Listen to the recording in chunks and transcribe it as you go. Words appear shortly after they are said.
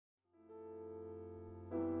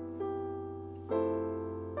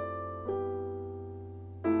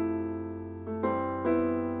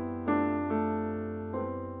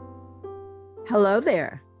Hello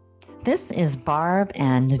there. This is Barb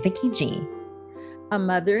and Vicky G. A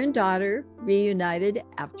mother and daughter reunited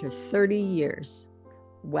after 30 years.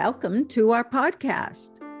 Welcome to our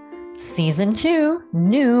podcast. Season 2,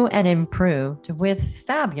 new and improved with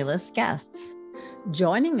fabulous guests.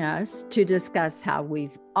 Joining us to discuss how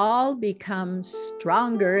we've all become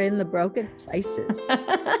stronger in the broken places.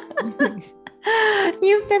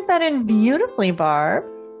 You fit that in beautifully, Barb.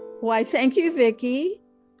 Why, thank you, Vicky.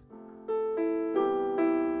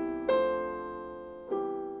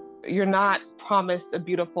 You're not promised a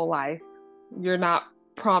beautiful life. You're not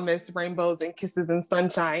promised rainbows and kisses and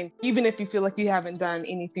sunshine, even if you feel like you haven't done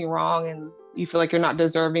anything wrong and you feel like you're not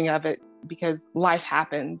deserving of it, because life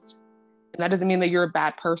happens. And that doesn't mean that you're a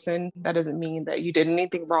bad person. That doesn't mean that you did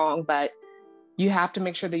anything wrong, but you have to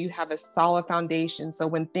make sure that you have a solid foundation. So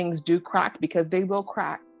when things do crack, because they will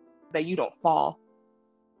crack, that you don't fall.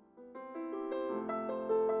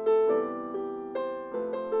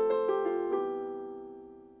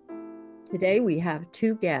 Today we have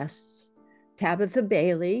two guests, Tabitha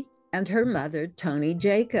Bailey and her mother, Toni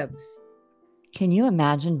Jacobs. Can you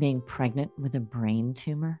imagine being pregnant with a brain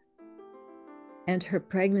tumor? And her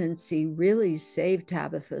pregnancy really saved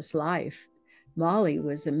Tabitha's life. Molly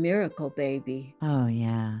was a miracle baby. Oh,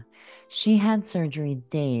 yeah. She had surgery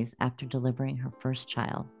days after delivering her first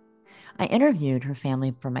child. I interviewed her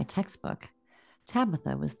family for my textbook.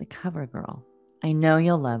 Tabitha was the cover girl. I know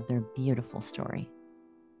you'll love their beautiful story.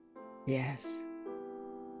 Yes.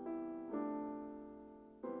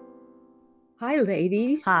 Hi,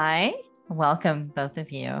 ladies. Hi. Welcome, both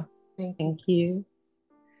of you. Thank you.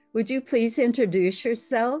 Would you please introduce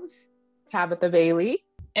yourselves? Tabitha Bailey.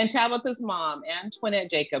 And Tabitha's mom, Antoinette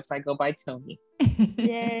Jacobs. I go by Toni.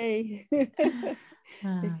 Yay.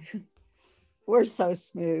 We're so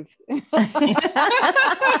smooth. You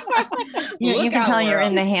can tell you're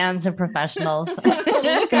in the hands of professionals.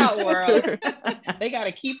 Look out, world. They got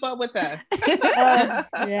to keep up with us.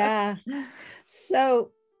 Yeah.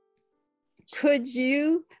 So could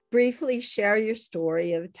you briefly share your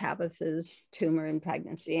story of Tabitha's tumor and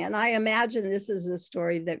pregnancy? And I imagine this is a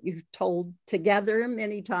story that you've told together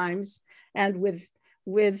many times, and with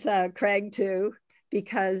Craig too,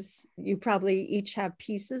 because you probably each have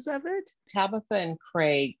pieces of it. Tabitha and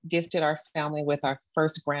Craig gifted our family with our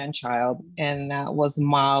first grandchild, and that was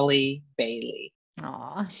Molly Bailey.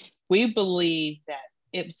 Aw. We believe that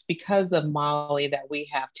it's because of Molly that we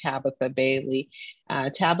have Tabitha Bailey.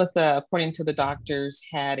 Tabitha, according to the doctors,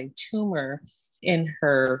 had a tumor in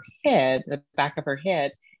her head, the back of her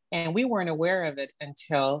head, and we weren't aware of it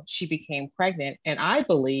until she became pregnant. And I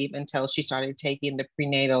believe until she started taking the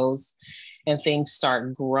prenatals and things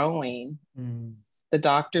start growing. The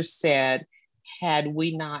doctor said, had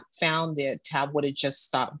we not found it, Tab would have just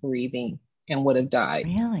stopped breathing and would have died.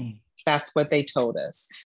 Really? That's what they told us.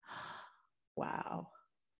 Wow.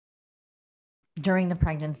 During the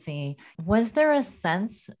pregnancy, was there a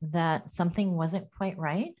sense that something wasn't quite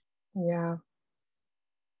right? Yeah.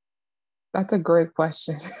 That's a great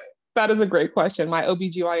question. That is a great question. My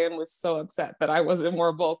OBGYN was so upset that I wasn't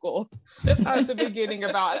more vocal at the beginning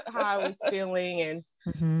about how I was feeling.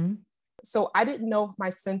 And so I didn't know if my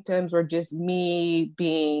symptoms were just me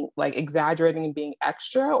being like exaggerating and being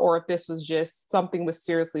extra, or if this was just something was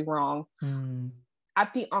seriously wrong.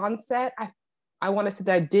 At the onset, I want to say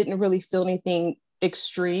that I didn't really feel anything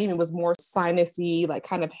extreme. It was more sinusy, like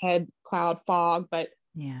kind of head cloud fog, but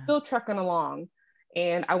still trucking along.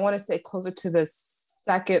 And I want to say closer to the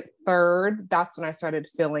second, third, that's when I started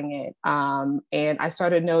feeling it. And I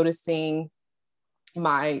started noticing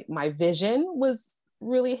my vision was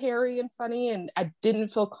really hairy and funny, and I didn't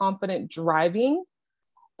feel confident driving.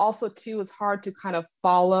 Also, too, it's hard to kind of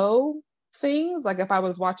follow things. Like if I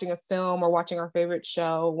was watching a film or watching our favorite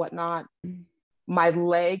show, whatnot, my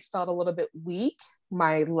leg felt a little bit weak,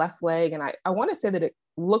 my left leg. And I want to say that it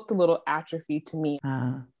looked a little atrophied to me.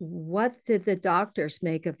 What did the doctors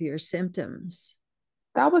make of your symptoms?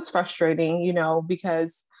 That was frustrating,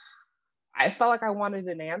 because I felt like I wanted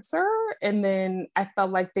an answer. And then I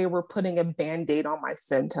felt like they were putting a Band-Aid on my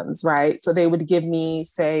symptoms, right? So they would give me,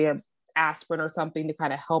 say, an aspirin or something to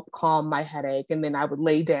kind of help calm my headache. And then I would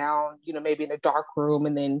lay down, maybe in a dark room.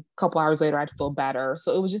 And then a couple hours later, I'd feel better.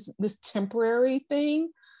 So it was just this temporary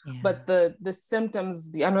thing. Yeah. But the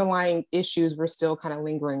symptoms, the underlying issues were still kind of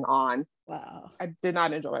lingering on. Wow. I did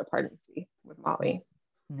not enjoy my pregnancy with Molly.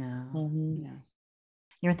 No. No.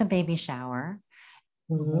 You're at the baby shower.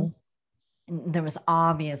 There was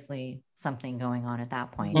obviously something going on at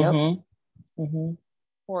that point. Yep. Of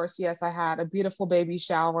course, yes, I had a beautiful baby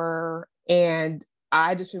shower, and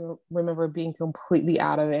I just remember being completely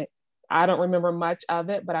out of it. I don't remember much of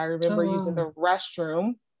it, but I remember using the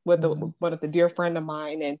restroom with one of the dear friend of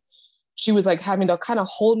mine. And she was like having to kind of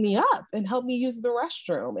hold me up and help me use the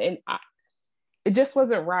restroom. And it just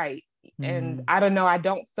wasn't right. And I don't know, I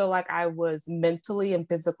don't feel like I was mentally and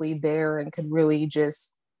physically there and could really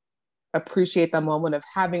just appreciate the moment of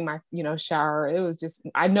having my, shower. It was just,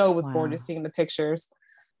 I know it was gorgeous seeing the pictures.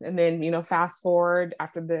 And then, fast forward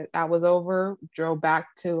after that was over, drove back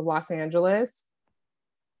to Los Angeles.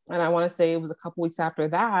 And I want to say it was a couple weeks after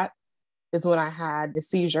that is when I had the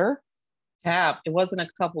seizure. Tab, it wasn't a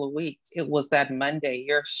couple of weeks. It was that Monday.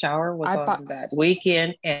 Your shower was on that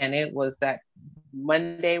weekend, and it was that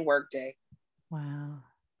Monday workday. Wow.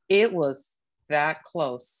 It was that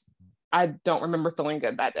close. I don't remember feeling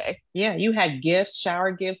good that day. Yeah, you had gifts,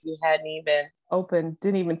 shower gifts you hadn't even opened,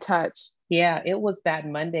 didn't even touch. Yeah, it was that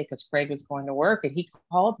Monday because Craig was going to work and he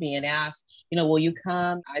called me and asked, will you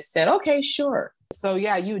come? I said, okay, sure. So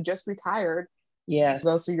yeah, you just retired. Yes.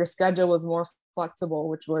 So your schedule was more flexible,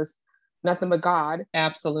 which was nothing but God.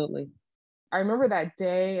 Absolutely. I remember that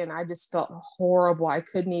day and I just felt horrible. I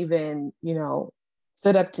couldn't even,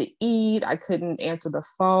 sit up to eat. I couldn't answer the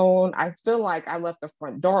phone. I feel like I left the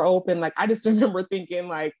front door open. Like, I just remember thinking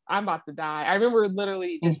like, I'm about to die. I remember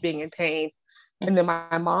literally just being in pain. And then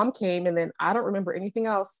my mom came and then I don't remember anything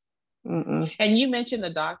else. Mm-mm. And you mentioned the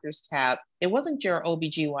doctor's tab. It wasn't your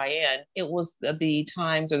OBGYN. It was the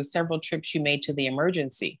times or the several trips you made to the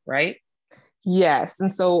emergency, right? Yes.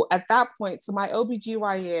 And so at that point, so my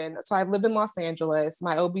OBGYN, so I live in Los Angeles.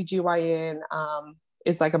 My OBGYN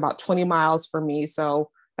is like about 20 miles from me. So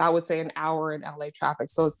that would say an hour in LA traffic.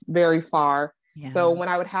 So it's very far. Yeah. So when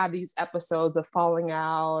I would have these episodes of falling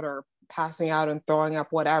out or passing out and throwing up,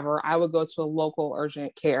 whatever, I would go to a local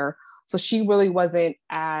urgent care. So she really wasn't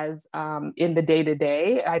as in the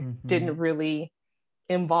day-to-day. I didn't really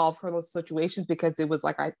involve her in those situations because it was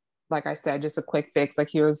like I said, just a quick fix. Like,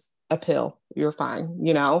 here's a pill, you're fine,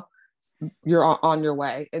 you're on your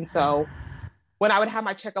way. And so when I would have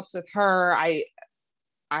my checkups with her, I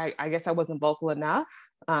guess I wasn't vocal enough.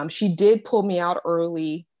 She did pull me out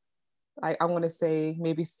early. I want to say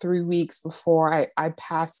maybe 3 weeks before I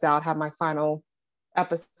passed out, had my final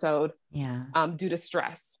episode. Yeah. Due to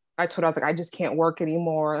stress. I told her, I was like, I just can't work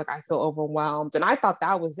anymore. Like, I feel overwhelmed. And I thought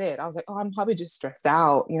that was it. I was like, oh, I'm probably just stressed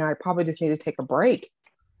out. I probably just need to take a break.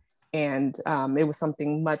 And it was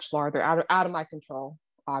something much larger, out of my control,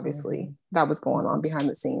 obviously, that was going on behind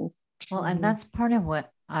the scenes. Well, and that's part of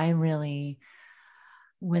what I really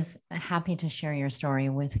was happy to share your story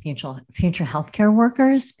with future healthcare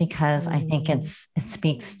workers, because I think it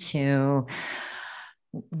speaks to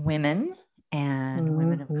women and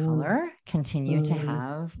women of color continue to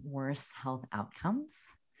have worse health outcomes.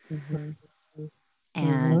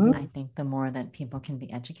 And I think the more that people can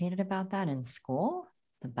be educated about that in school,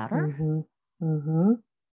 the better.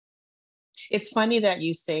 It's funny that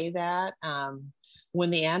you say that.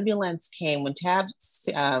 When the ambulance came, when Tab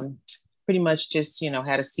pretty much just,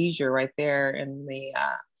 had a seizure right there in the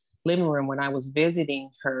living room when I was visiting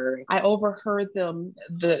her, I overheard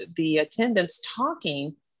the attendants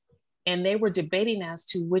talking, and they were debating as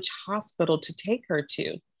to which hospital to take her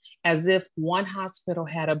to, as if one hospital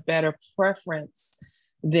had a better preference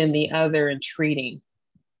than the other in treating.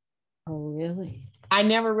 Oh, really? I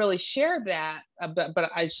never really shared that, but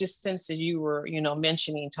I just sensed that you were,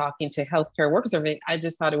 mentioning talking to healthcare workers. I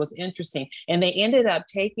just thought it was interesting. And they ended up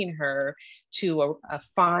taking her to a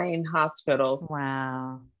fine hospital.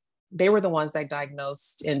 Wow. They were the ones that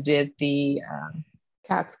diagnosed and did the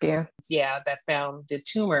CAT scan. Yeah, that found the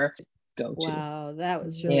tumor. Wow, that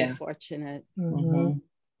was really fortunate. And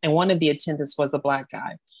one of the attendants was a Black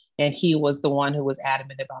guy. And he was the one who was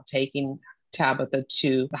adamant about taking Tabitha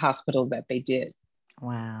to the hospital that they did.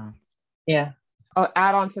 Wow. Yeah. I'll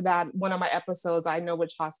add on to that. One of my episodes, I know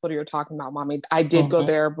which hospital you're talking about, Mommy. I did go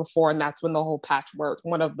there before, and that's when the whole patch worked.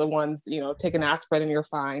 One of the ones, take an aspirin and you're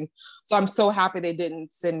fine. So I'm so happy they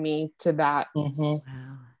didn't send me to that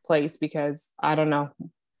place, because I don't know.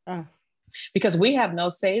 Because we have no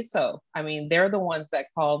say so. I mean, they're the ones that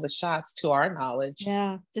call the shots, to our knowledge.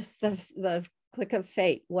 Yeah, just the click of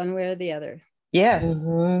fate, one way or the other. Yes,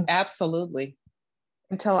 absolutely.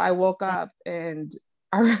 Until I woke up and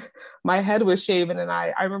my head was shaven, and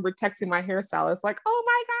I remember texting my hairstylist like, oh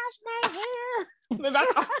my gosh, my hair.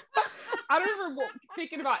 I don't remember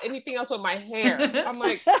thinking about anything else with my hair. I'm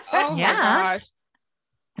like, oh my gosh.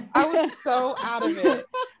 I was so out of it.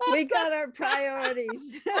 We got our priorities.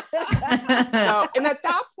 No, and at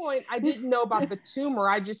that point, I didn't know about the tumor.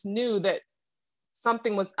 I just knew that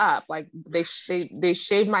something was up. Like they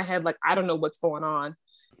shaved my head. Like, I don't know what's going on.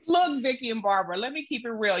 Look, Vicki and Barbara, let me keep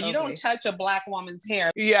it real. You don't touch a Black woman's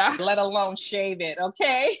hair, let alone shave it,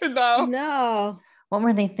 okay? No. What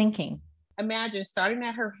were they thinking? Imagine starting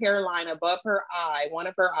at her hairline above her eye, one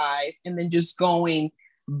of her eyes, and then just going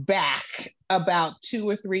back about 2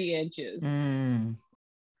 or 3 inches.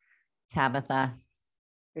 Tabitha.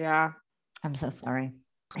 Yeah. I'm so sorry.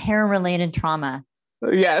 Hair-related trauma.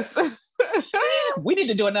 Yes. We need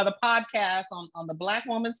to do another podcast on the Black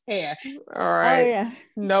woman's hair. All right. Oh, yeah.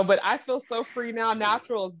 No, but I feel so free now.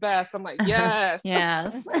 Natural is best. I'm like, yes.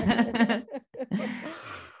 Yes.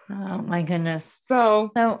 Oh my goodness.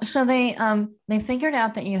 So they figured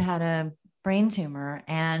out that you had a brain tumor,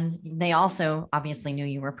 and they also obviously knew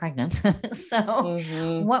you were pregnant.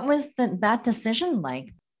 So what was that decision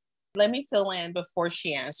like? Let me fill in before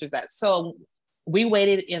she answers that. So we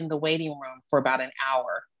waited in the waiting room for about an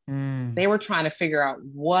hour. They were trying to figure out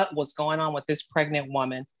what was going on with this pregnant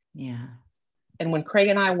woman. Yeah. And when Craig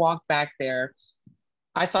and I walked back there,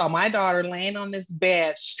 I saw my daughter laying on this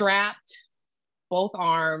bed, strapped, both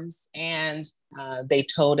arms, and they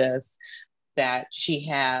told us that she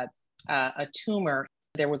had a tumor.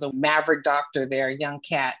 There was a maverick doctor there, a young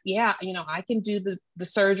cat. Yeah, I can do the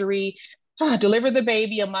surgery, deliver the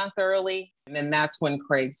baby a month early. And then that's when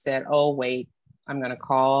Craig said, oh, wait, I'm going to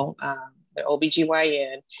call the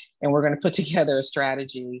OBGYN, and we're going to put together a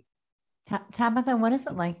strategy. Tabitha, what is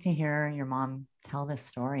it like to hear your mom tell this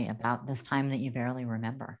story about this time that you barely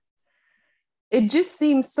remember? It just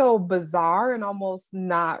seems so bizarre and almost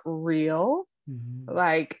not real.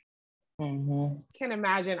 Like, can't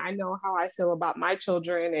imagine. I know how I feel about my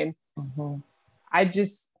children, and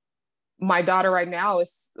my daughter right now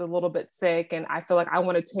is a little bit sick, and I feel like I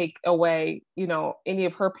want to take away, any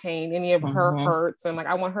of her pain, any of her hurts. And like,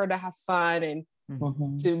 I want her to have fun and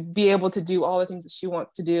to be able to do all the things that she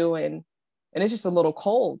wants to do. And it's just a little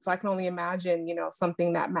cold. So I can only imagine,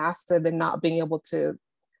 something that massive and not being able to,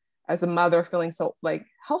 as a mother, feeling so like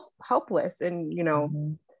helpless. And,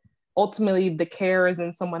 ultimately the care is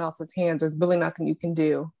in someone else's hands. There's really nothing you can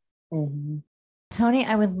do. Tony,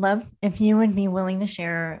 I would love if you would be willing to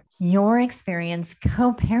share your experience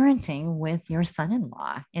co-parenting with your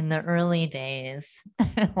son-in-law in the early days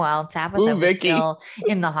while Tabitha was still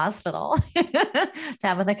in the hospital.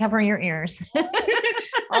 Tabitha, cover your ears.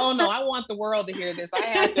 Oh no, I want the world to hear this. I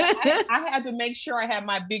had to make sure I had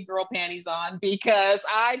my big girl panties on, because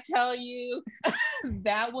I tell you,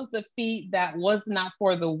 that was a feat that was not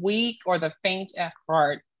for the weak or the faint at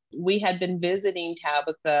heart. We had been visiting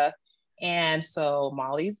Tabitha, and so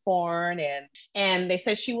Molly's born, and they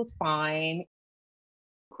said she was fine.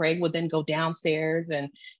 Craig would then go downstairs and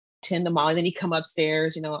tend to Molly. Then he'd come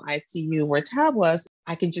upstairs, ICU where Tab was.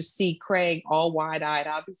 I could just see Craig all wide-eyed.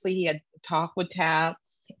 Obviously, he had talked with Tab.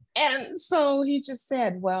 And so he just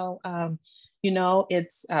said, well,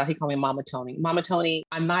 it's, he called me Mama Tony. Mama Tony,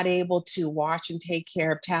 I'm not able to watch and take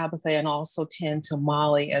care of Tabitha and also tend to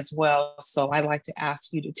Molly as well. So I'd like to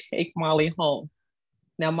ask you to take Molly home.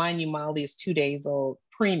 Now, mind you, Molly is 2 days old,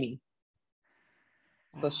 preemie.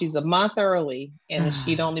 So she's a month early, and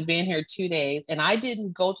she'd only been here 2 days. And I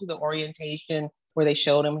didn't go to the orientation where they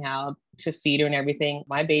showed him how to feed her and everything.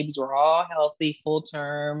 My babies were all healthy, full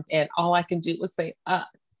term. And all I can do was say,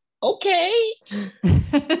 okay.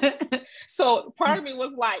 So part of me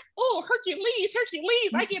was like, oh,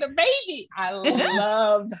 Hercules, I get a baby. I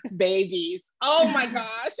love babies. Oh my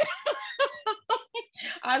gosh.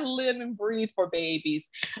 I live and breathe for babies.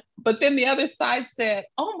 But then the other side said,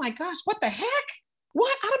 oh my gosh, what the heck?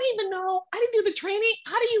 What? I don't even know. I didn't do the training.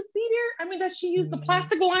 How do you feed her? I mean, does she use the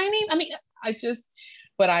plastic lining? I mean,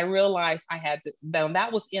 but I realized I had to,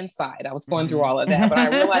 that was inside. I was going through all of that, but I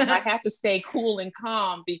realized I had to stay cool and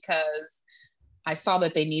calm, because I saw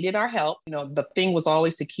that they needed our help. The thing was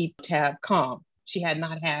always to keep Tab calm. She had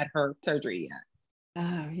not had her surgery yet.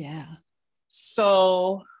 Oh, yeah.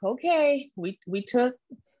 So, okay, we took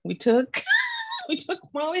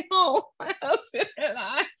Molly home, my husband and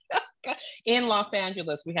I, in Los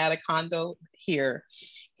Angeles. We had a condo here.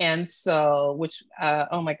 And so,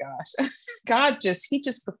 oh my gosh, God he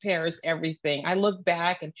just prepares everything. I look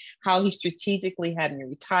back and how he strategically had me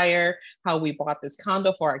retire, how we bought this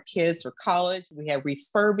condo for our kids for college. We had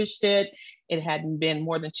refurbished it. It hadn't been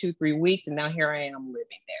more than 2-3 weeks. And now here I am living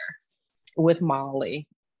there with Molly.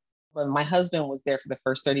 But my husband was there for the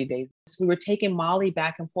first 30 days. So we were taking Molly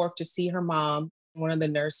back and forth to see her mom. One of the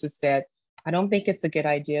nurses said, I don't think it's a good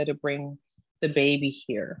idea to bring the baby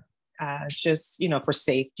here. Just, for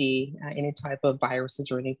safety, any type of viruses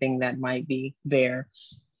or anything that might be there.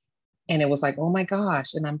 And it was like, oh my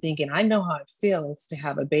gosh. And I'm thinking, I know how it feels to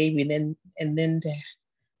have a baby and then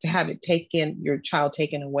to to have it taken, your child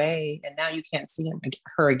taken away, and now you can't see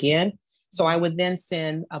her again. So I would then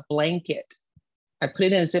send a blanket. I put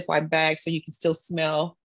it in a Ziploc bag so you can still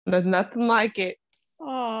smell. There's nothing like it.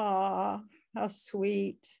 Oh, how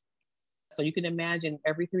sweet. So you can imagine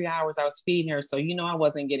every 3 hours I was feeding her. So, I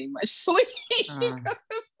wasn't getting much sleep. It's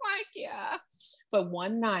like, yeah. But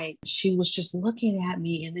one night she was just looking at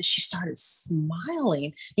me and then she started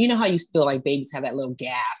smiling. You know how you feel like babies have that little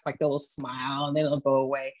gas, like they'll smile and then it'll go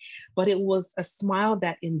away. But it was a smile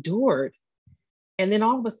that endured. And then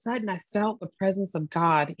all of a sudden I felt the presence of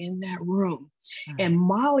God in that room. And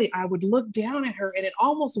Molly, I would look down at her and it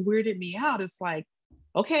almost weirded me out. It's like,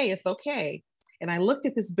 okay, it's okay. And I looked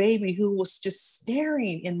at this baby who was just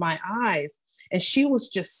staring in my eyes and she was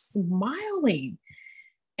just smiling.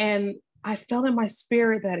 And I felt in my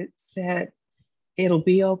spirit that it said, it'll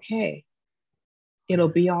be okay. It'll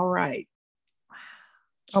be all right. Wow.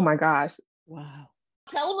 Oh my gosh. Wow.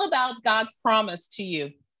 Tell them about God's promise to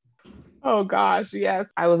you. Oh gosh,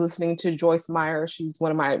 yes. I was listening to Joyce Meyer. She's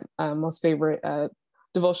one of my most favorite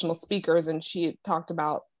devotional speakers. And she had talked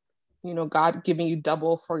about, God giving you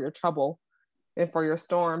double for your trouble and for your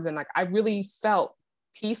storms. And like, I really felt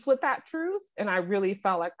peace with that truth. And I really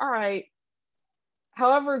felt like, all right,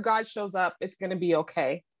 however God shows up, it's going to be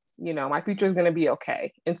okay. My future is going to be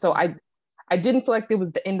okay. And so I didn't feel like it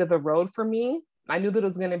was the end of the road for me. I knew that it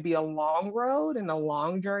was going to be a long road and a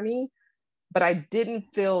long journey, but I didn't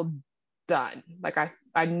feel done. Like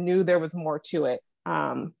I knew there was more to it.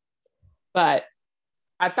 But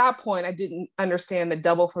at that point, I didn't understand that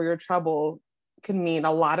double for your trouble can mean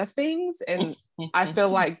a lot of things. And I feel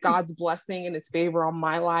like God's blessing and his favor on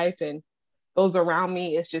my life and those around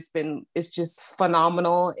me, it's just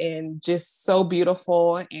phenomenal and just so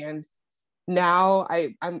beautiful. And now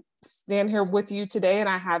I'm stand here with you today and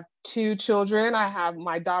I have 2 children. I have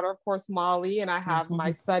my daughter, of course, Molly, and I have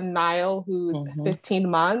my son, Niall, who's 15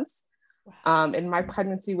 months. And my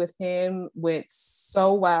pregnancy with him went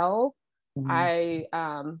so well.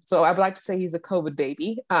 So I would like to say he's a COVID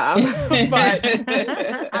baby, but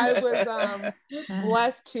I was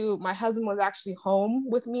blessed to, my husband was actually home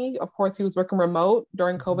with me. Of course, he was working remote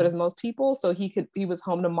during COVID as most people. So he was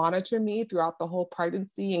home to monitor me throughout the whole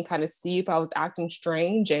pregnancy and kind of see if I was acting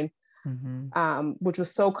strange and which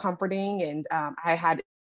was so comforting. And I had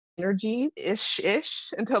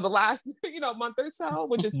energy-ish until the last month or so,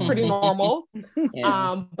 which is pretty normal.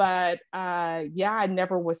 But I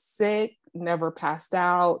never was sick, never passed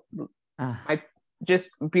out. I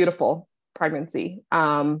just beautiful pregnancy.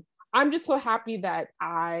 I'm just so happy that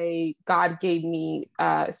God gave me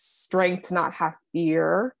strength to not have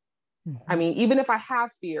fear. I mean, even if I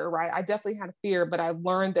have fear, right? I definitely had fear, but I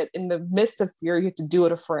learned that in the midst of fear, you have to do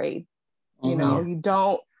it afraid. You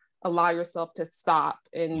don't allow yourself to stop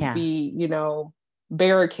and be,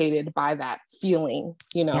 barricaded by that feeling,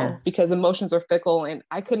 because emotions are fickle. And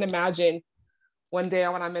I couldn't imagine one day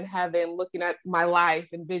when I'm in heaven looking at my life,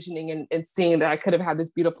 envisioning and seeing that I could have had this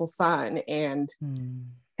beautiful son and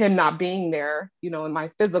him not being there, in my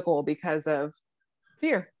physical because of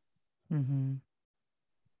fear.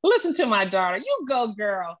 Listen to my daughter. You go,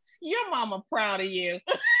 girl. Your mama proud of you.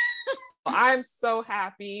 I'm so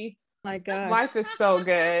happy. My gosh. Life is so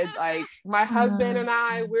good. Like my husband and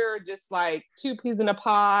I, we're just like 2 peas in a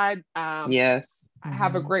pod. Yes. I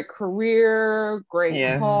have a great career,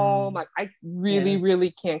 great home. Like I really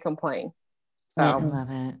can't complain. So I love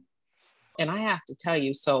it. And I have to tell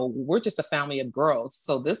you, so we're just a family of girls.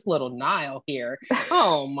 So this little Niall here,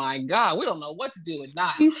 oh my God, we don't know what to do with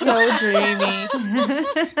Niall. He's so dreamy.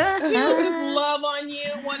 He'll just love on you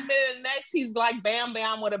one minute, next he's like bam,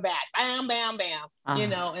 bam with a bat, bam, bam, bam,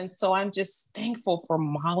 And so I'm just thankful for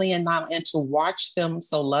Molly and Niall and to watch them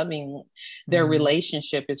so loving. Their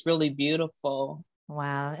relationship is really beautiful.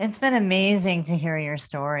 Wow. It's been amazing to hear your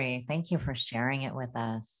story. Thank you for sharing it with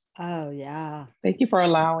us. Oh, yeah. Thank you for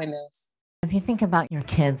allowing us. If you think about your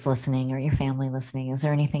kids listening or your family listening, is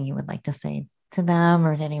there anything you would like to say to them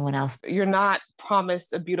or to anyone else? You're not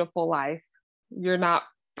promised a beautiful life. You're not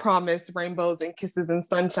promised rainbows and kisses and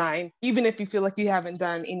sunshine, even if you feel like you haven't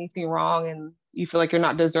done anything wrong and you feel like you're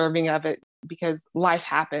not deserving of it, because life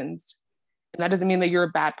happens. And that doesn't mean that you're a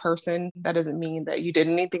bad person. That doesn't mean that you did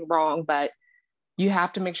anything wrong, but you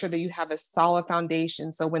have to make sure that you have a solid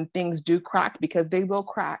foundation. So when things do crack, because they will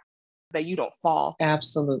crack, that you don't fall.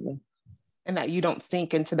 Absolutely. And that you don't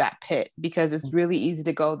sink into that pit, because it's really easy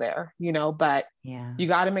to go there, but you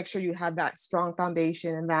got to make sure you have that strong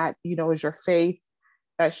foundation, and that, is your faith,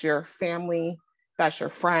 that's your family, that's your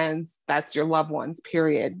friends, that's your loved ones,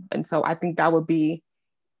 period. And so I think that would be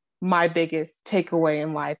my biggest takeaway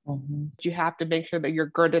in life. You have to make sure that you're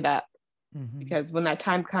girded up because when that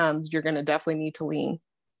time comes, you're going to definitely need to lean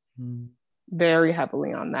very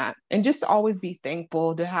heavily on that. And just always be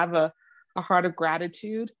thankful, to have a heart of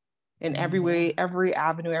gratitude in every way, every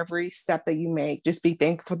avenue, every step that you make. Just be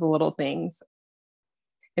thankful for the little things,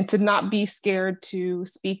 and to not be scared to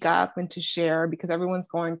speak up and to share, because everyone's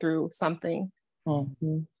going through something.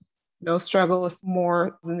 No struggle is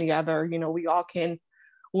more than the other. You know, we all can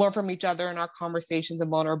learn from each other in our conversations and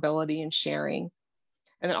vulnerability and sharing.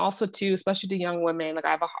 And then also too, especially to young women, like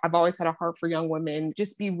I've always had a heart for young women.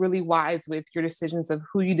 Just be really wise with your decisions of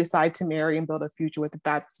who you decide to marry and build a future with, if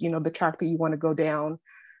that's, you know, the track that you want to go down,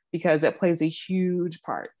 because it plays a huge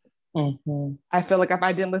part. I feel like if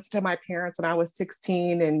I didn't listen to my parents when I was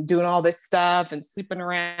 16 and doing all this stuff and sleeping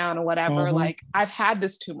around and whatever, like I've had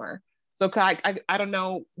this tumor. So I don't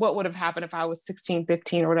know what would have happened if I was 16,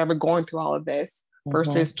 15 or whatever, going through all of this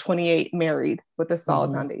versus 28 married with a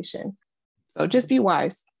solid foundation. So just be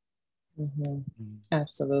wise.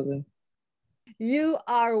 Absolutely. You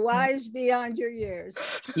are wise beyond your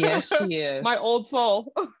years. Yes, she is. My old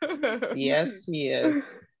soul. Yes, she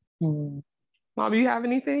is. Mom, you have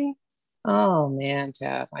anything? Oh man,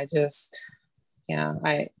 Tab. I just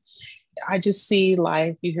see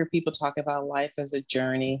life. You hear people talk about life as a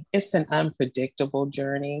journey. It's an unpredictable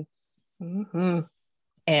journey.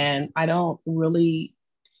 And I don't really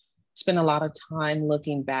spend a lot of time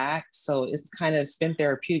looking back. So it's been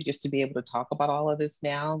therapeutic just to be able to talk about all of this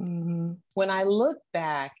now. When I look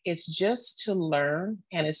back, it's just to learn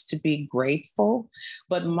and it's to be grateful.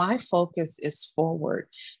 But my focus is forward,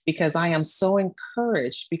 because I am so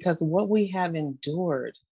encouraged, because what we have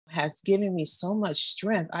endured has given me so much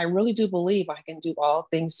strength. I really do believe I can do all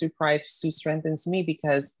things through Christ who strengthens me,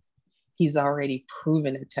 because he's already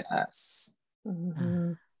proven it to us.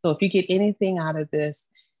 So if you get anything out of this,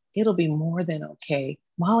 it'll be more than okay.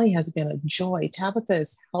 Molly has been a joy. Tabitha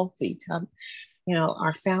is healthy. You know,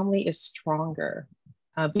 our family is stronger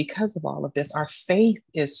because of all of this. Our faith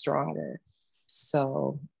is stronger.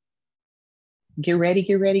 So get ready,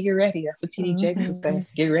 get ready, get ready. That's what TD Jakes was saying.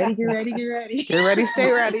 Get ready, get ready, get ready. Get ready,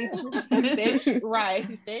 stay ready.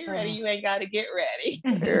 Stay ready. You ain't got to get ready.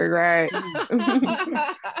 You're right.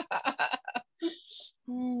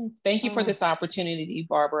 Thank you for this opportunity,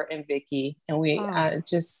 Barbara and Vicki. And we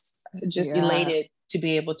just elated to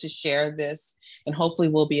be able to share this, and hopefully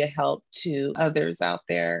we'll be a help to others out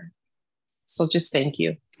there. So just thank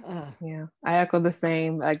you. Yeah, I echo the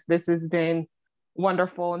same. Like, this has been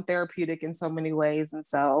wonderful and therapeutic in so many ways. And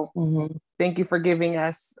so thank you for giving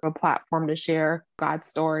us a platform to share God's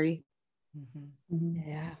story.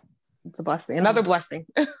 Yeah. It's a blessing, another blessing.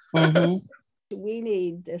 We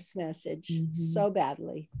need this message so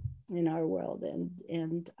badly in our world,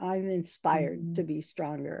 and I'm inspired to be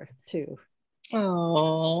stronger too.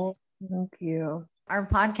 Oh, thank you. Our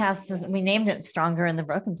podcast we named it Stronger in the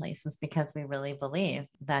Broken Places, because we really believe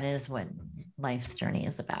that is what life's journey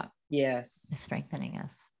is about. Yes. Is strengthening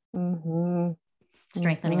us.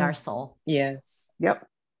 Strengthening our soul. Yes. Yep.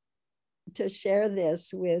 To share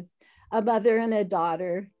this with a mother and a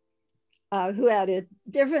daughter who had a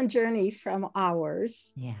different journey from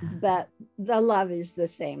ours, but the love is the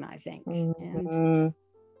same, I think. And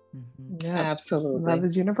Absolutely. Love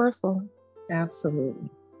is universal. Absolutely.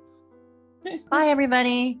 Bye,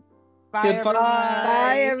 everybody. Bye, Goodbye.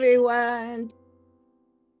 Bye, everyone.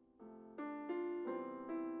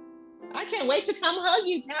 I can't wait to come hug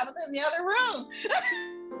you, Tabitha, in the other room.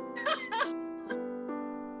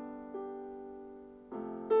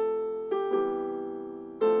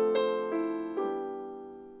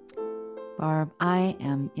 Barb, I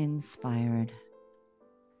am inspired.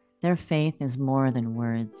 Their faith is more than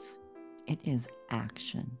words. It is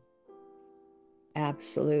action.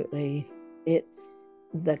 Absolutely. It's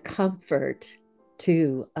the comfort,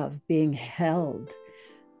 too, of being held,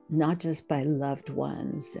 not just by loved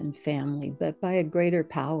ones and family, but by a greater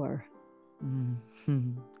power.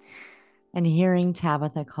 And hearing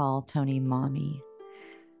Tabitha call Toni mommy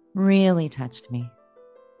really touched me.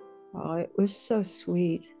 Oh, it was so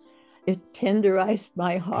sweet. It tenderized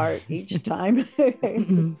my heart each time.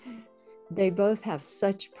 They both have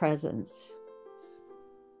such presence.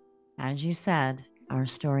 As you said, our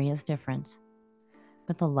story is different,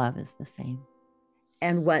 but the love is the same.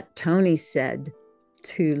 And what Toni said,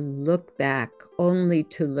 to look back only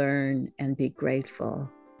to learn and be grateful,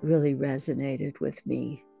 really resonated with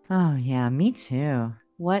me. Oh, yeah, me too.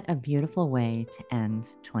 What a beautiful way to end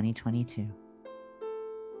 2022.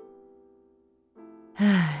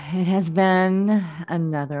 It has been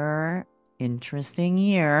another interesting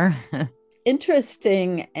year.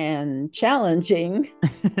 Interesting and challenging,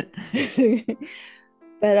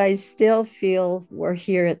 But I still feel we're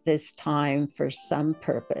here at this time for some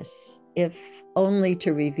purpose, if only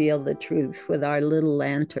to reveal the truth with our little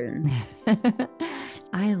lanterns.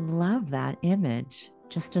 I love that image.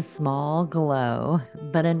 Just a small glow,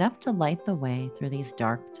 but enough to light the way through these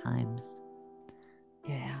dark times.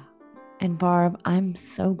 Yeah. And Barb, I'm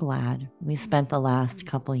so glad we spent the last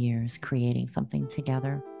couple years creating something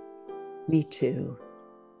together. Me too.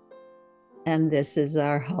 And this is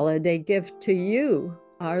our holiday gift to you,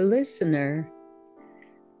 our listener.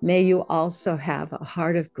 May you also have a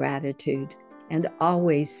heart of gratitude and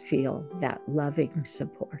always feel that loving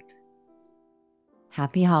support.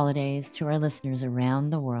 Happy holidays to our listeners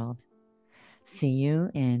around the world. See you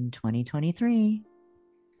in 2023.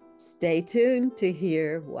 Stay tuned to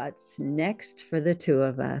hear what's next for the two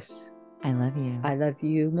of us. I love you. I love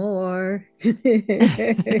you more.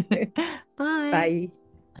 Bye. Bye.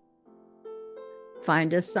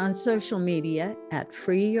 Find us on social media at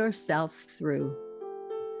Free Yourself Through.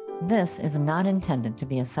 This is not intended to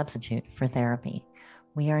be a substitute for therapy.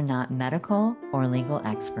 We are not medical or legal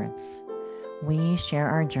experts. We share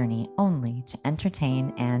our journey only to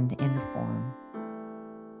entertain and inform.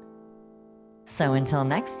 So until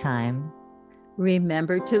next time,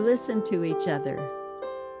 remember to listen to each other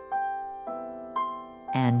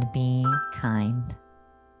and be kind.